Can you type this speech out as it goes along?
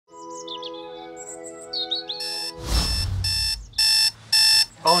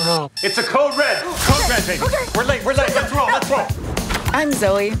no. It's a code red. Code red, baby. Okay. We're late. Let's roll. I'm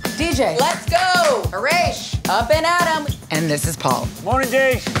Zoe. DJ. Let's go. Harish. Up and at 'em. And this is Paul. Morning,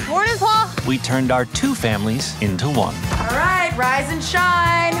 Dave. Morning, Paul. We turned our two families into one. All right, rise and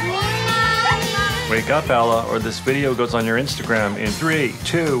shine. Wake up, Ella, or this video goes on your Instagram in 3,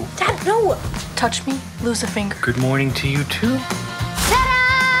 2. Dad, no. Touch me, lose a finger. Good morning to you, too.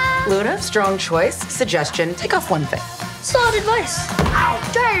 Ta-da! Luda, strong choice. Suggestion, take off one thing. Solid advice. Ow,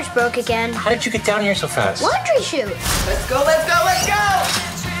 dryer's broke again. How did you get down here so fast? Laundry chute. Let's go, let's go, let's go!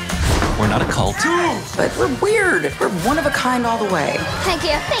 We're not a cult. But we're weird. We're one of a kind all the way. Thank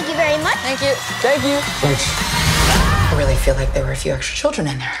you. Thank you very much. Thank you. Thank you. Thanks. I really feel like there were a few extra children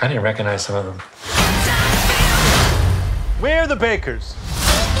in there. I didn't recognize some of them. Where are the Bakers?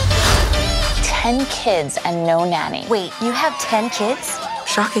 10 kids and no nanny. Wait, you have 10 kids?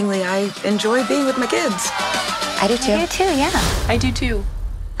 Shockingly, I enjoy being with my kids. I do too. You too, yeah. I do too.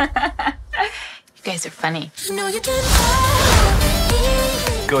 You guys are funny.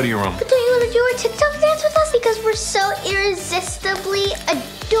 Go to your room. But don't you want to do our TikTok dance with us? Because we're so irresistibly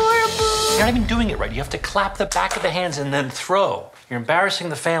adorable. You're not even doing it right. You have to clap the back of the hands and then throw. You're embarrassing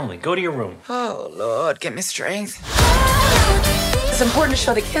the family. Go to your room. Oh, Lord, give me strength. It's important to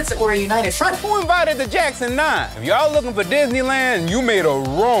show the kids that we're a united front. Who invited the Jackson 9? If y'all looking for Disneyland, you made a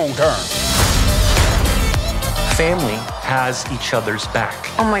wrong turn. Family has each other's back.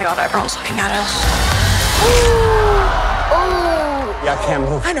 Oh my God, everyone's looking at us. Yeah, I can't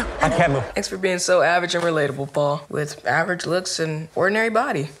move. I know. I can't move. Thanks for being so average and relatable, Paul. With average looks and ordinary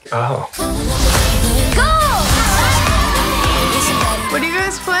body. Oh. What are you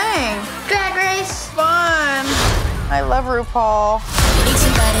guys playing? Drag race. Fun. I love RuPaul.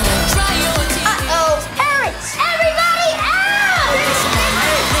 Uh-oh. Parents, everybody out!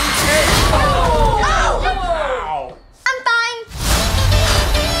 I'm fine.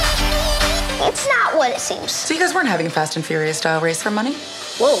 It's not what it seems. So you guys weren't having a Fast and Furious style race for money?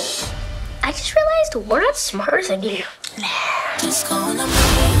 Whoa. I just realized we're not smarter than you.